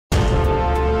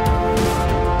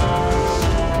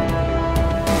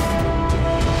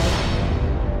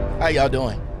y'all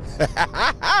doing?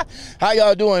 How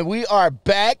y'all doing? We are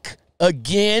back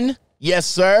again. Yes,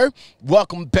 sir.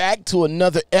 Welcome back to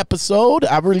another episode.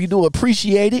 I really do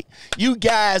appreciate it. You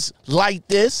guys like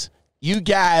this. You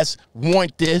guys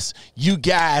want this. You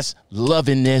guys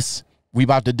loving this. We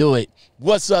about to do it.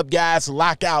 What's up, guys?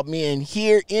 Lockout Men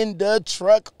here in the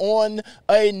truck on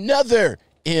another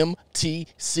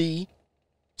MTC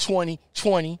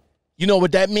 2020. You know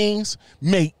what that means?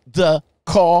 Make the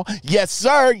call. Yes,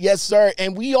 sir. Yes, sir.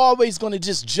 And we always going to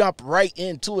just jump right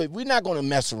into it. We're not going to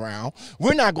mess around.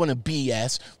 We're not going to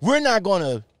BS. We're not going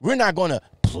to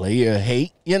play or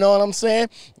hate. You know what I'm saying?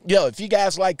 Yo, if you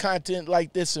guys like content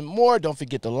like this and more, don't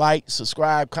forget to like,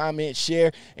 subscribe, comment,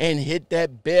 share, and hit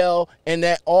that bell and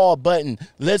that all button.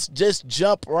 Let's just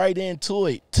jump right into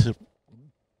it.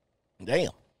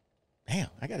 Damn,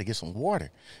 I got to get some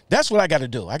water. That's what I got to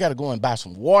do. I got to go and buy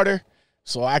some water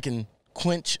so I can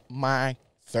quench my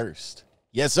thirst.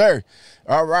 Yes, sir.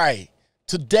 All right.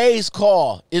 Today's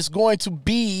call is going to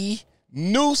be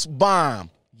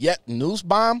Nussbaum. Yep,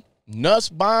 Nussbaum,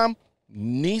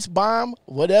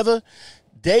 whatever.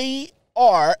 They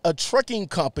are a trucking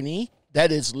company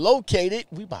that is located.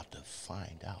 We about to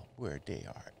find out where they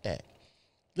are at.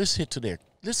 Let's hit to their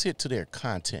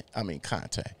contact.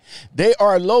 They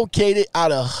are located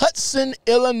out of Hudson,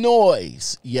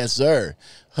 Illinois. Yes, sir.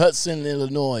 Hudson,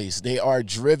 Illinois. They are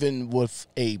driven with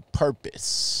a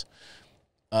purpose.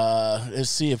 Let's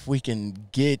see if we can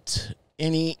get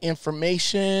any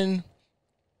information.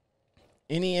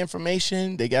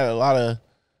 They got a lot of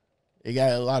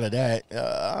that.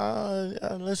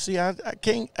 Let's see. I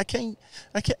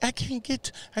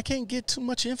can't get too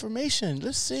much information.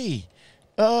 Let's see.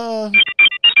 Let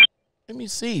me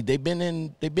see. They've been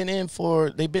in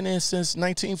since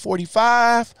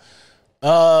 1945.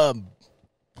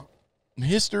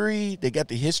 History. They got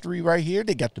the history right here.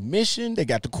 They got the mission. They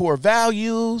got the core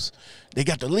values. They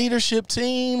got the leadership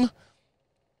team.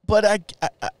 But I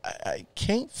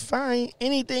can't find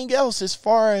anything else as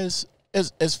far as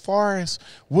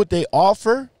what they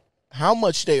offer, how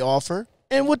much they offer,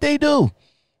 and what they do.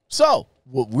 So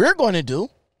what we're going to do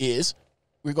is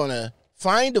we're going to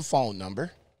find the phone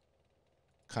number,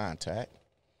 contact.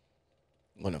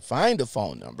 I'm going to find the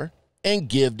phone number and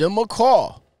give them a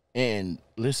call. And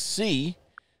let's see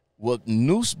what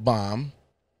Nussbaum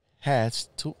has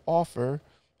to offer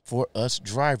for us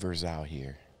drivers out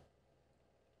here.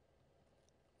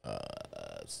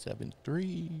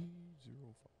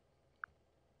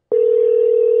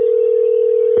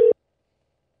 7305.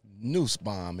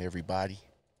 Nussbaum, everybody.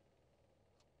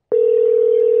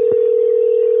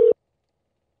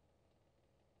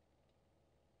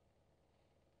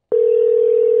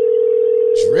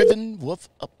 Driven with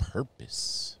a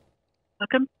purpose.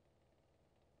 Welcome.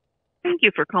 Thank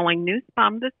you for calling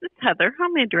Nussbaum. This is Heather. How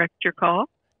may I direct your call?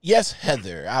 Yes,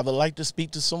 Heather. I would like to speak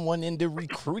to someone in the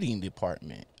recruiting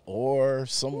department or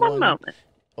someone. One moment.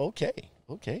 Okay.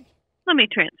 Let me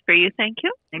transfer you. Thank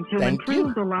you. And to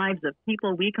improve the lives of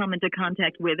people we come into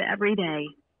contact with every day,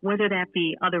 whether that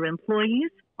be other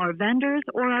employees, our vendors,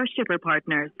 or our shipper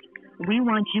partners, we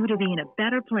want you to be in a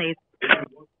better place.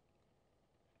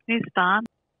 Nussbaum.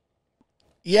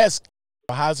 Yes.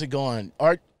 How's it going?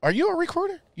 Are you a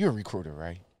recruiter? You're a recruiter,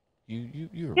 right?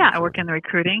 You're I work in the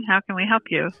recruiting. How can we help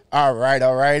you? All right.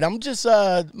 I'm just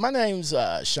my name's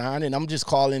Sean, and I'm just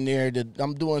calling there.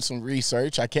 I'm doing some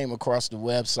research. I came across the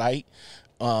website,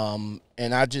 and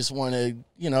I just want to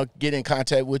get in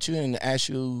contact with you and ask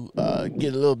you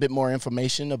get a little bit more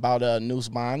information about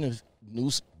Nussbaum.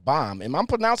 Nussbaum. Am I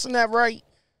pronouncing that right?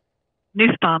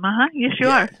 Nussbaum. Yes, you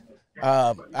are.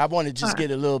 I want to just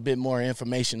get a little bit more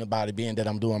information about it, being that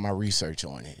I'm doing my research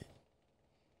on it.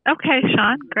 Okay,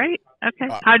 Sean. Great. Okay.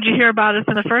 How'd you hear about us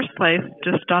in the first place?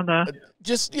 Just on the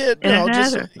just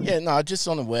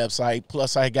on the website.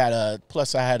 Plus, I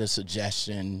had a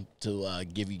suggestion to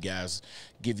give you guys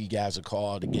a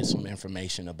call to get some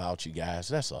information about you guys.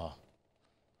 That's all.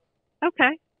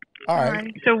 Okay. All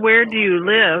right. So where do you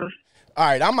live? All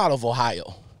right. I'm out of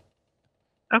Ohio.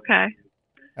 Okay.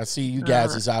 I see you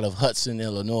guys is out of Hudson,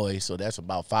 Illinois, so that's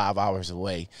about 5 hours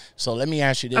away. So let me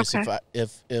ask you this: okay.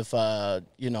 if for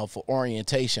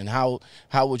orientation, how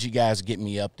would you guys get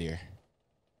me up there?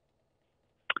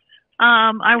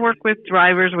 I work with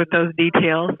drivers with those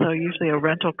details. So usually a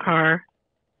rental car.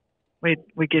 We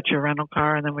get your rental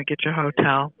car, and then we get your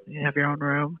hotel. You have your own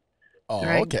room. Oh,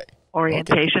 right? Okay.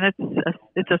 Orientation. Okay.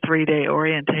 It's a 3-day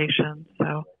orientation.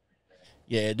 So.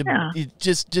 Yeah,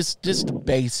 just the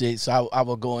basics. I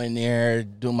will go in there,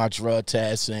 do my drug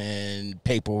tests and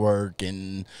paperwork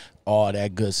and all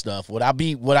that good stuff. Would I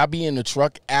be in the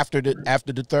truck after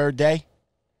the third day?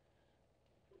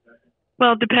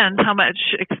 Well, it depends. How much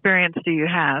experience do you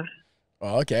have?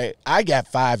 Oh, okay. I got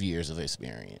 5 years of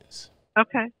experience.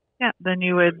 Okay. Yeah. Then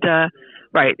you would,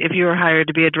 right. If you were hired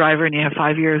to be a driver and you have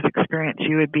 5 years experience,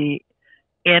 you would be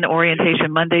in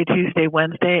orientation Monday, Tuesday,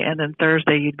 Wednesday, and then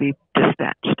Thursday you'd be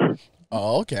dispatched.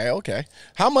 Oh, okay, okay.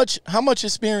 How much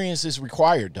experience is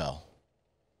required though?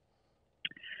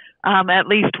 At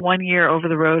least 1 year over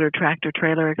the road or tractor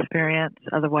trailer experience.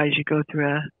 Otherwise, you go through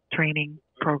a training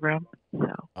program. So.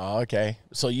 Oh, okay.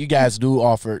 So you guys do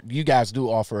offer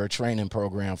a training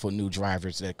program for new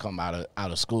drivers that come out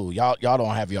of school. Y'all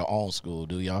don't have your own school,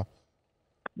 do y'all?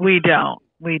 We don't.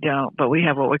 But we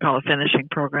have what we call a finishing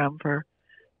program for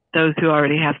those who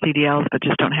already have CDLs but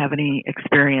just don't have any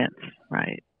experience.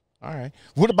 Right. All right.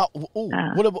 What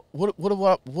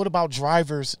about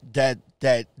drivers that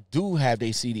do have their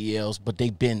CDLs but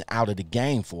they've been out of the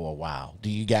game for a while? Do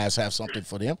you guys have something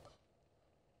for them?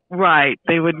 Right.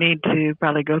 They would need to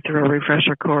probably go through a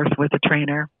refresher course with a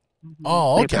trainer.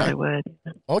 Oh, okay. They probably would.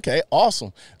 Okay,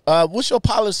 awesome. What's your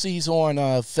policies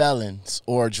on felons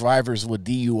or drivers with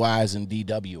DUIs and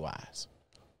DWIs?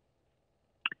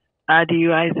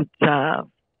 DUIs, it's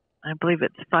I believe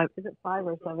it's 5. Is it 5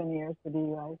 or 7 years for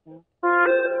DUIs now?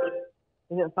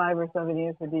 Is it 5 or 7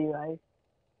 years for DUIs?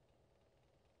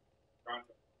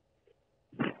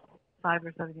 5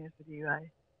 or 7 years for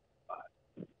DUIs.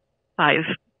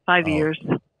 5 years.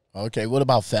 Okay. What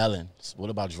about felons? What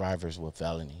about drivers with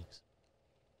felonies?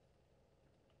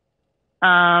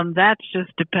 That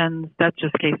just depends. That's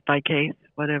just case by case,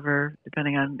 whatever,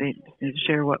 depending on they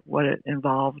share what it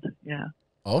involved. Yeah.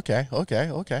 Okay.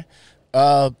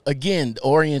 Again,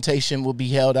 orientation will be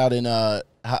held out in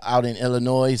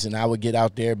Illinois, and I would get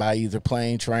out there by either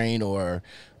plane, train, or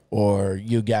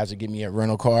you guys would give me a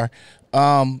rental car.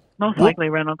 Most likely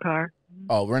rental car.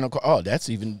 Oh, rental car. Oh, that's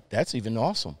even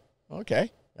awesome.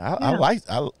 Okay. I like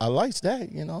that,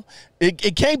 you know.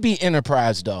 It can't be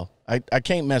Enterprise though. I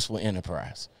can't mess with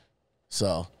Enterprise.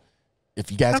 So if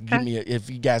you guys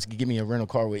could give me a rental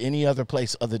car with any other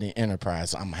place other than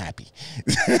Enterprise, I'm happy.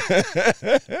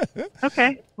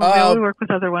 Okay. Well, we work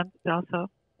with other ones also.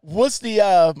 What's the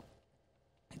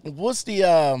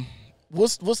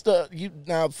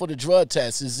now for the drug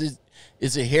test? Is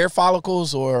it hair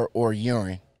follicles or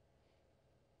urine?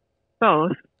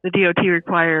 Both. The DOT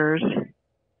requires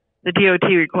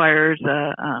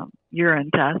a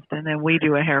urine test, and then we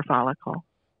do a hair follicle.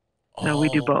 So we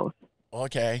do both.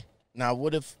 Okay. Now,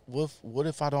 what if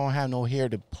I don't have no hair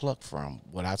to pluck from?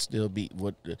 Would I still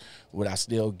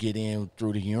get in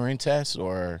through the urine test,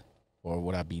 or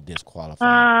would I be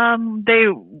disqualified?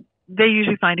 They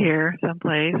usually find hair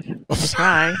someplace.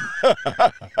 Try.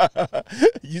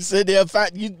 You said they'll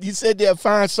find you said they'll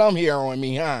find some hair on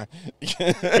me, huh?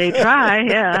 They try,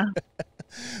 yeah.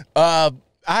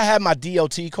 I have my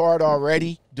DOT card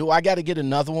already. Do I got to get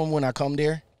another one when I come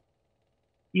there?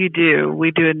 You do.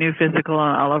 We do a new physical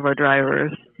on all of our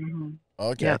drivers. Mm-hmm.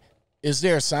 Okay. Yep. Is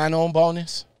there a sign-on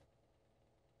bonus?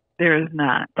 There is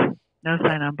not. No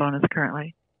sign-on bonus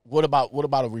currently. What about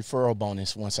a referral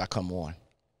bonus once I come on?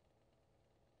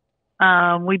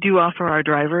 We do offer our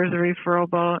drivers a referral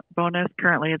bonus.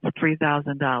 Currently, it's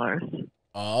 $3,000.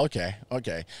 Oh,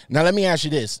 okay. Now let me ask you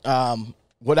this: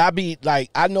 would I be like?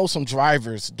 I know some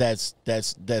drivers that's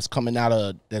coming out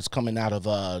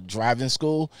of driving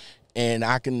school, and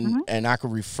I can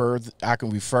refer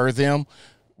them.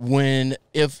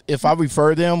 If I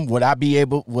refer them, would I be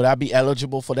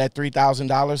eligible for that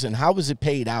 $3,000? And how is it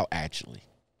paid out actually?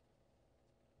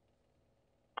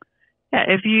 Yeah,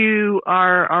 if you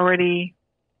are already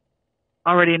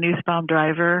a Nussbaum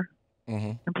driver,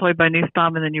 employed by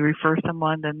Nussbaum, and then you refer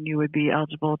someone, then you would be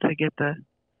eligible to get the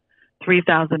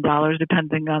 $3,000,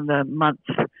 depending on the month.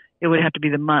 It would have to be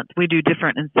the month. We do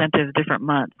different incentives, different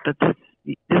months, but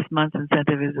this month's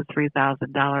incentive is a $3,000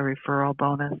 referral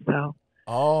bonus. So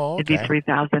it'd be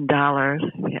 $3,000.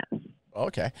 Yes.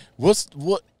 Okay.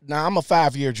 Now I'm a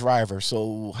 5-year driver,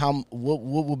 so what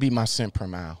will be my cent per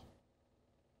mile?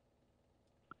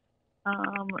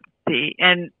 Let's see.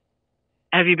 And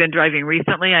have you been driving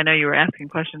recently? I know you were asking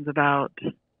questions about.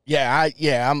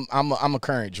 I'm a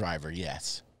current driver.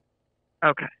 Yes.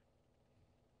 Okay.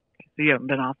 So you haven't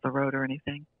been off the road or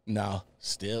anything? No,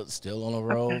 still on the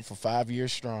road for 5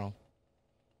 years strong.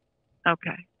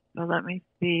 Okay. So let me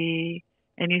see.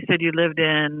 And you said you lived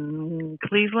in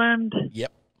Cleveland?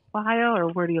 Yep. Ohio, or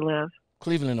where do you live?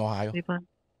 Cleveland, Ohio. Cleveland.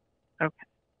 Okay.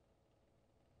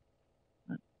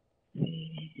 Let's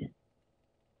see.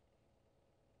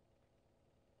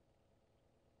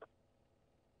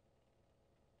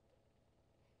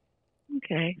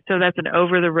 Okay, so that's an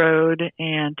over the road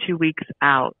and 2 weeks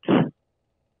out.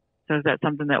 So is that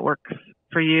something that works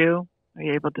for you? Are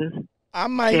you able to I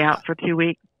might stay out for 2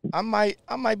 weeks? I might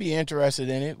be interested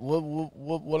in it.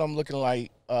 What I'm looking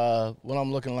like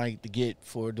to get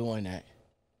for doing that.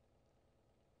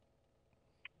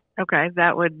 Okay,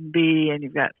 that would be, and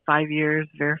you've got 5 years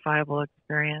verifiable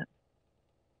experience.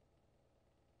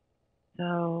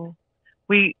 So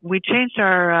we changed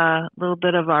our little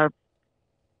bit of our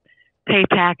pay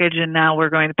package, and now we're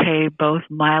going to pay both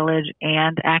mileage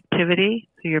and activity.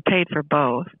 So you're paid for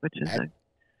both, which is a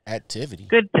activity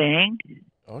good thing.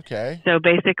 Okay. So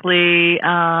basically,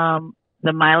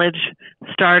 the mileage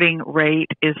starting rate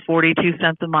is 42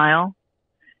 cents a mile.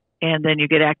 And then you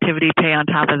get activity pay on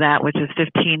top of that, which is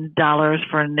 $15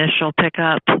 for initial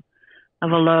pickup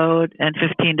of a load and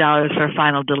 $15 for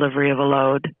final delivery of a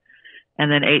load.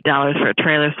 And then $8 for a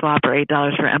trailer swap or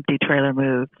 $8 for empty trailer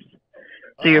moves.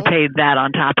 So you're paid that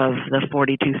on top of the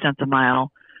 42 cents a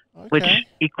mile, which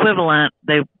equivalent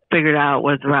they figured out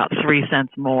was about 3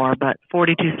 cents more, but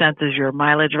 42 cents is your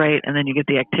mileage rate, and then you get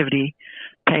the activity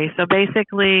pay. So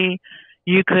basically,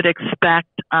 you could expect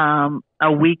a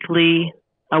weekly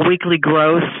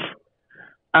gross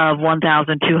of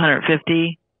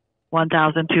 1,250,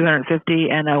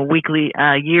 and a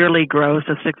yearly gross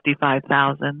of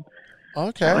 65,000.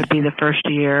 Okay. That would be the first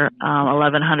year.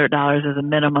 $1,100 is a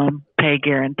minimum pay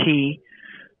guarantee.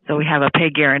 So we have a pay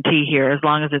guarantee here as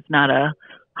long as it's not a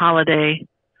holiday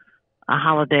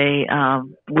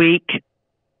week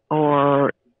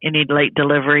or any late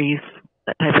deliveries,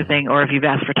 that type of thing, or if you've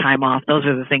asked for time off. Those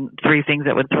are the three things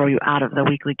that would throw you out of the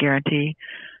weekly guarantee.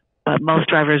 But most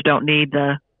drivers don't need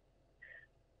the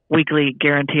weekly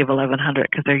guarantee of $1,100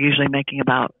 because they're usually making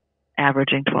about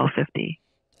averaging $1,250.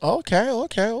 Okay.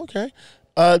 What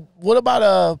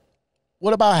about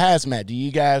hazmat? Do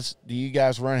you guys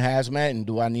run hazmat, and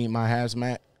do I need my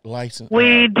hazmat license?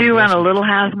 We do run a little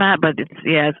hazmat, but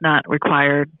it's not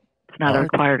required. It's not a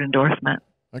required endorsement.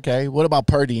 Okay. What about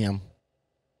per diem?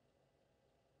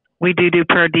 We do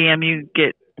per diem. You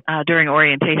get during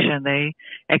orientation, they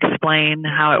explain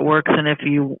how it works, and if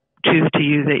you choose to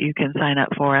use it, you can sign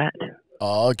up for it.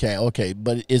 Oh, okay.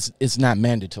 But it's not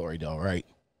mandatory though, right?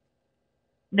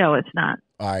 No, it's not.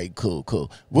 All right, cool.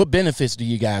 What benefits do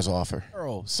you guys offer?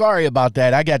 Oh, sorry about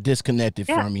that. I got disconnected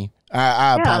from you.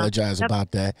 I apologize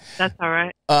about that. That's all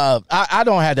right. I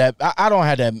don't have that. I don't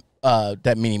have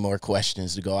that many more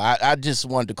questions to go. I just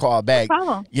wanted to call back. No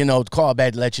problem. Call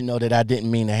back to let you know that I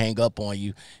didn't mean to hang up on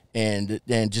you, and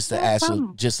just to ask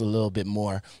just a little bit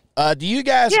more. Do you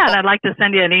guys? Yeah, and I'd like to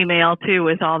send you an email too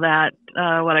with all that,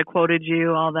 what I quoted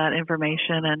you, all that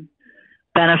information and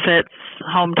benefits,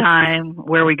 home time,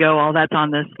 where we go, all that's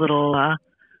on this little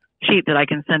sheet that I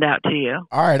can send out to you.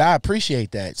 All right, I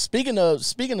appreciate that. Speaking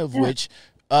of which,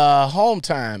 home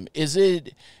time,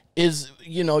 you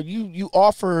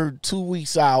offer 2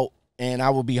 weeks out and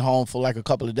I will be home for like a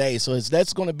couple of days. So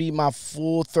that's going to be my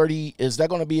full 30? Is that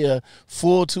going to be a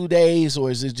full 2 days, or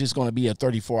is it just going to be a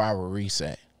 34-hour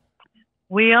reset?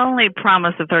 We only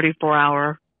promise a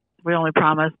 34-hour. We only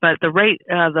promise, but the rate,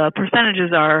 the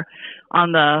percentages are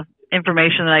on the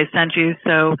information that I sent you.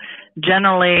 So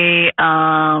generally,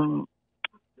 10%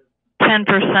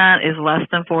 is less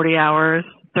than 40 hours,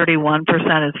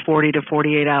 31% is 40 to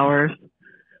 48 hours,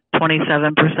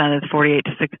 27% is 48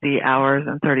 to 60 hours,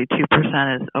 and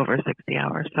 32% is over 60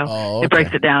 hours. So it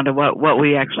breaks it down to what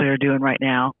we actually are doing right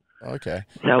now. Okay.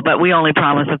 So, but we only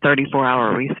promise a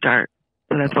 34-hour restart.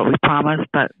 So that's what we promise,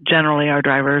 but generally our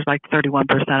drivers, like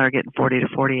 31%, are getting 40 to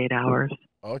 48 hours.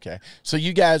 Okay. So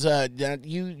you guys,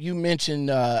 you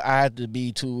mentioned I had to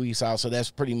be 2 weeks out, so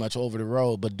that's pretty much over the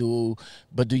road. But do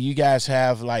you guys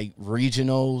have like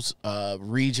regional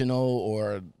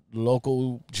or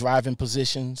local driving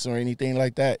positions or anything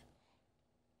like that?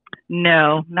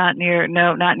 No, not near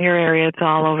area. It's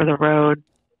all over the road,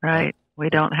 right? We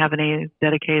don't have any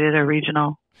dedicated or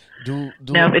regional. No,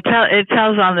 it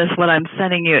tells on this what I'm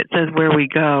sending you. It says where we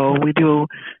go. We do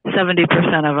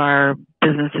 70% of our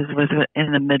businesses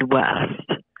in the Midwest,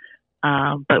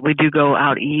 but we do go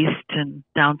out east and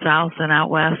down south and out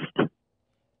west.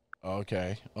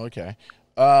 Okay.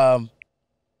 Are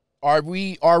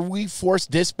we force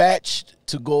dispatched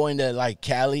to go into like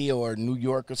Cali or New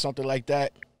York or something like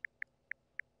that?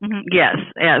 Mm-hmm. Yes.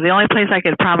 Yeah. The only place I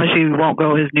could promise you won't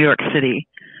go is New York City.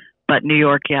 But New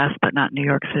York, yes, but not New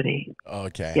York City.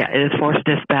 Okay. Yeah, it is force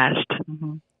dispatched.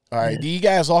 Mm-hmm. All right. Do you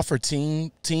guys offer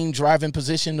team driving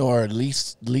position or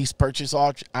lease purchase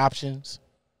options?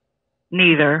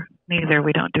 Neither.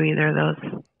 We don't do either of those.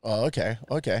 Oh, okay.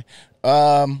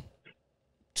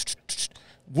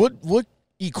 What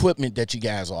equipment that you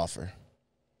guys offer?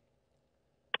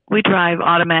 We drive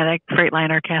automatic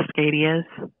Freightliner Cascadias.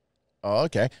 Oh,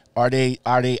 okay. Are they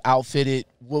outfitted?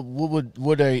 What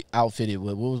are they outfitted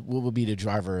with? What would be the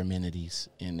driver amenities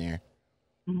in there?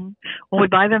 Mm-hmm. Well, we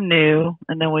buy them new,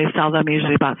 and then we sell them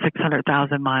usually about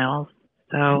 600,000 miles.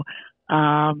 So,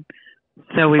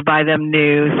 so we buy them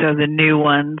new. So the new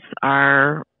ones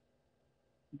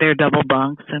they're double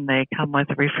bunks, and they come with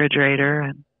a refrigerator,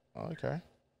 and Okay.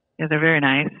 yeah, they're very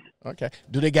nice. Okay.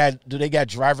 Do they got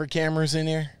driver cameras in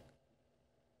there?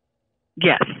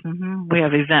 Yes, we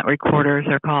have event recorders.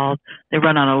 They're called. They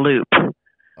run on a loop.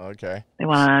 Okay. They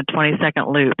run on a 20-second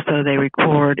loop, so they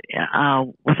record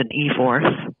with an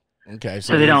E-force. Okay.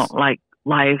 So they don't like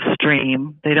live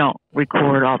stream. They don't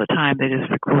record all the time. They just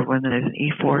record when there's an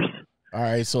E-force. All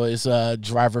right. So it's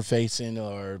driver facing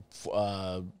or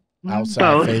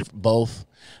outside both.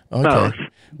 Okay. Both.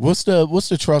 What's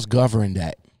the trust govern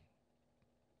that?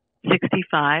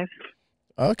 65.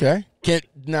 Okay.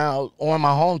 Now on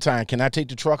my home time, can I take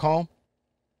the truck home?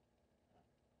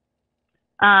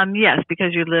 Yes,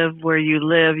 because you live where you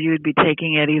live, you would be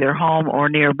taking it either home or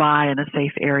nearby in a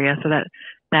safe area. So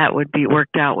that would be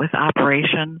worked out with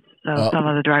operations. So some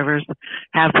of the drivers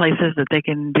have places that they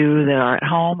can do that are at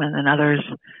home, and then others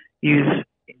use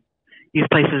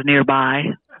places nearby.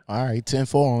 All right,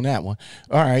 10-4 on that one.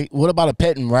 All right. What about a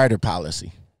pet and rider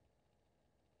policy?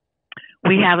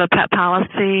 We have a pet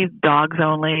policy, dogs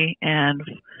only, and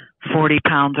 40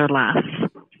 pounds or less.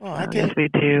 Oh, yes, we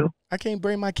do. I can't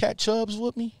bring my cat Chubbs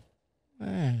with me?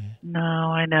 No,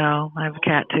 I know. I have a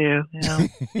cat too. You know?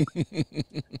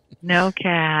 No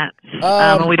cats.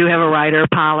 And we do have a rider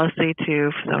policy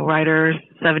too. So riders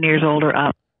 7 years old or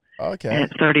up. Okay. And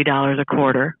it's $30 a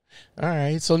quarter. All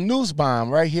right. So Nussbaum,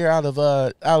 right here out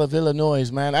of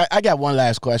Illinois, man. I got one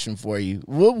last question for you.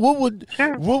 What would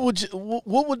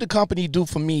the company do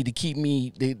for me to keep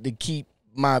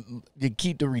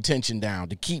the retention down,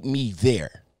 to keep me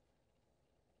there?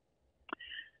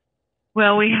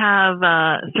 Well, we have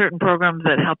certain programs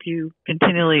that help you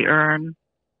continually earn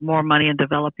more money and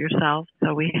develop yourself.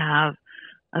 So we have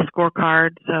a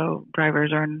scorecard, so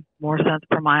drivers earn more cents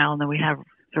per mile, and then we have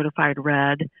certified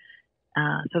red.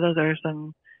 So those are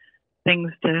some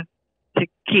things to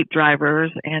keep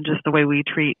drivers, and just the way we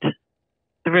treat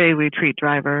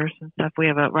drivers and stuff. We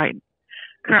have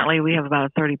currently we have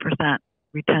about a 30%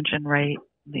 retention rate.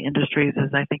 The industries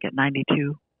is I think at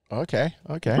 92. Okay.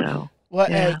 So,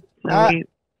 well, yeah. So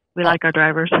we like our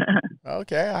drivers.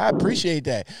 Okay, I appreciate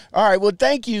that. All right, well,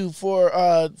 thank you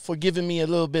for giving me a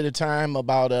little bit of time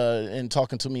about and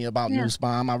talking to me about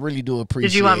Nussbaum. I really do appreciate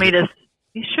it. Did you want me to?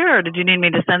 Sure. Did you need me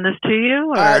to send this to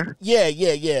you? Or? Yeah.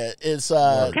 It's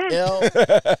okay. L.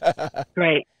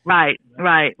 Great. Right.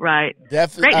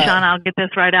 Definitely. Great, Sean. I'll get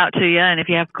this right out to you. And if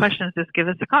you have questions, just give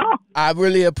us a call. I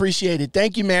really appreciate it.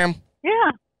 Thank you, ma'am.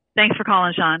 Yeah. Thanks for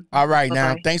calling, Sean. All right,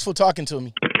 Bye-bye. now. Thanks for talking to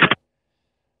me.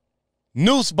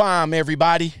 Nussbaum,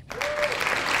 everybody.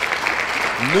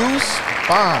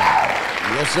 Nussbaum.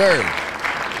 Yes, sir.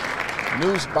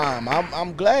 Nussbaum.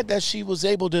 I'm glad that she was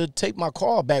able to take my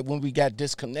call back when we got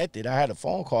disconnected. I had a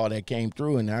phone call that came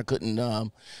through and I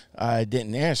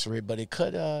didn't answer it, but it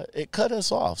cut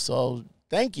us off. So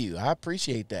thank you. I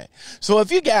appreciate that. So if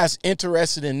you guys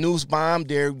interested in Nussbaum,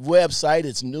 their website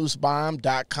is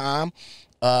nussbaum.com.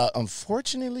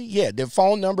 Unfortunately, their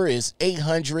phone number is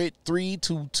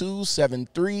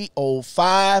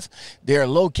 800-322-7305. They're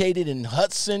located in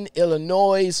Hudson,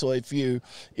 Illinois. So if you're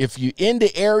in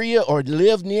the area or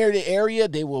live near the area,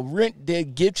 they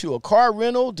get you a car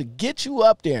rental to get you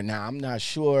up there. Now, I'm not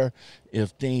sure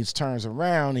if things turns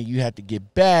around and you have to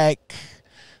get back.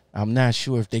 I'm not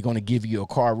sure if they're going to give you a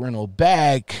car rental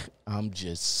back. I'm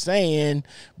just saying,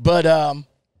 but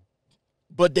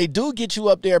they do get you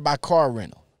up there by car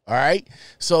rental. All right.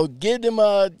 So give them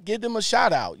a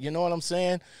shout out. You know what I'm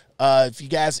saying? If you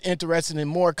guys are interested in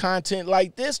more content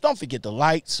like this, don't forget to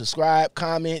like, subscribe,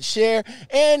 comment, share,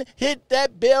 and hit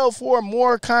that bell for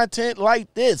more content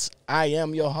like this. I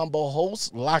am your humble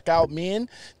host, Lockout Men.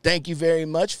 Thank you very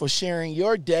much for sharing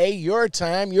your day, your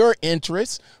time, your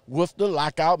interests with the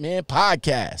Lockout Men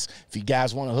podcast. If you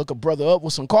guys want to hook a brother up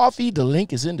with some coffee, the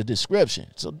link is in the description.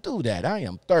 So do that. I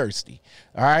am thirsty.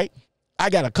 All right. I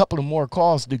got a couple of more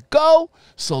calls to go.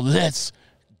 So let's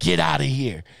get out of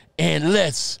here and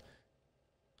let's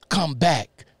come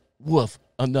back with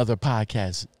another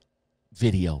podcast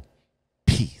video.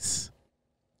 Peace.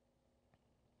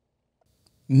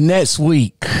 Next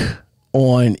week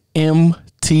on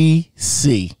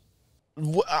MTC,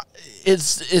 it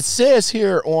says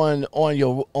here on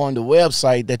the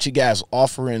website that you guys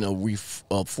offering a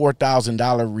 $4,000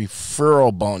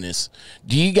 referral bonus.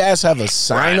 Do you guys have a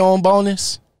sign-on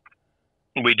bonus?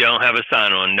 We don't have a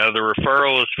sign-on. No, the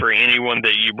referral is for anyone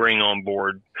that you bring on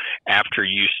board after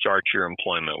you start your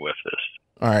employment with us.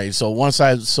 All right. So once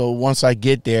I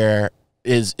get there,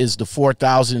 is the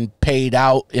 4,000 paid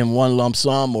out in one lump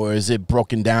sum, or is it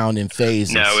broken down in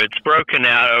phases? No, it's broken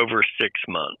out over 6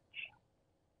 months.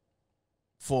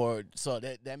 So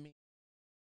that means